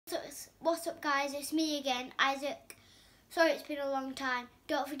What's up guys, it's me again, Isaac. Sorry it's been a long time.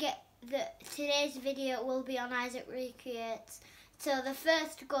 Don't forget that today's video will be on Isaac Recreates. So the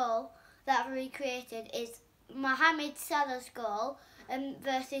first goal that I've recreated is Mohamed Salah's goal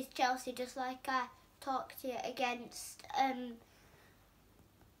versus Chelsea, just like I talked to you, against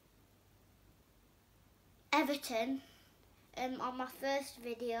Everton on my first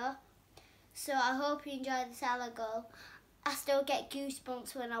video. So I hope you enjoy the Salah goal. I still get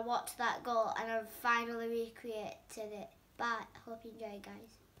goosebumps when I watch that goal, and I've finally recreated it. But I hope you enjoy it,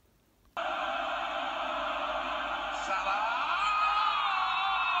 guys. Salah!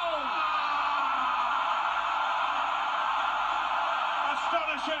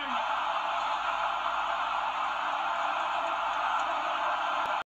 Astonishing!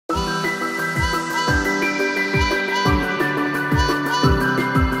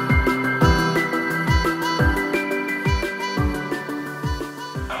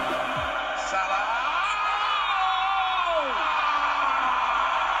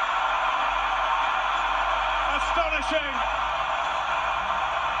 Astonishing!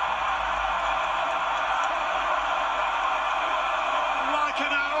 Like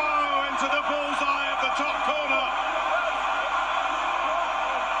an arrow into the bullseye of the top corner.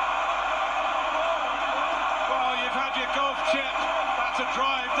 Well, you've had your golf chip. That's a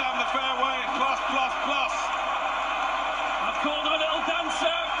drive down the fairway. Plus, plus, plus. I've called him a little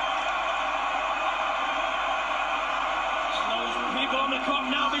dancer. Those people on the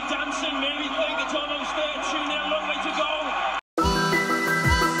clock now be dancing. Maybe think it's almost there. 2-0, long way to go.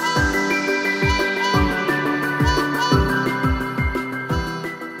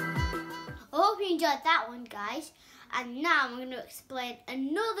 I hope you enjoyed that one, guys. And now I'm going to explain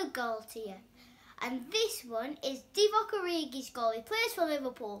another goal to you. And this one is Divock goal. He plays for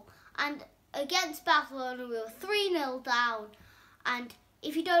Liverpool. And against Barcelona, we were 3-0 down. And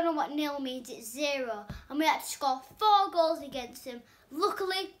if you don't know what nil means, it's 0. And we had to score 4 goals against him.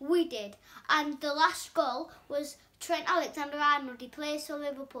 Luckily, we did. And the last goal was Trent Alexander-Arnold. He plays for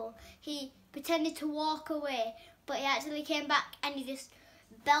Liverpool. He pretended to walk away, but he actually came back and he just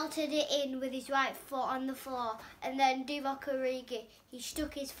belted it in with his right foot on the floor. And then Divock Origi, he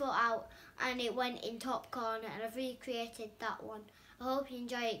stuck his foot out and it went in top corner. And I've recreated that one. I hope you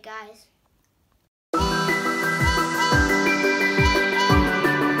enjoy it, guys.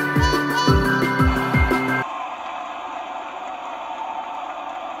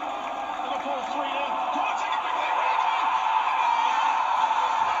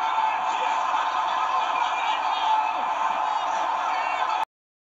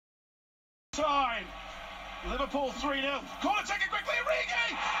 Liverpool 3-0. Corner taken quickly,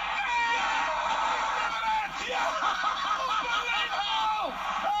 Origi! Yeah! Unbelievable!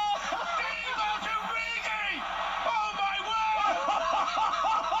 Divock Origi! Oh my word!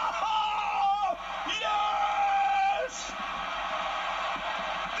 Yes!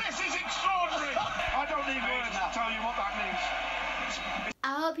 This is extraordinary! I don't need words to tell you what that means. I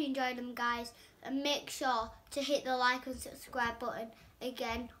hope you enjoyed them, guys, and make sure to hit the like and subscribe button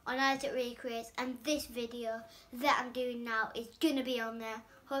again on Isaac Recreates, and this video that I'm doing now is gonna be on there.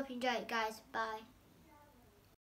 Hope you enjoy it, guys. Bye.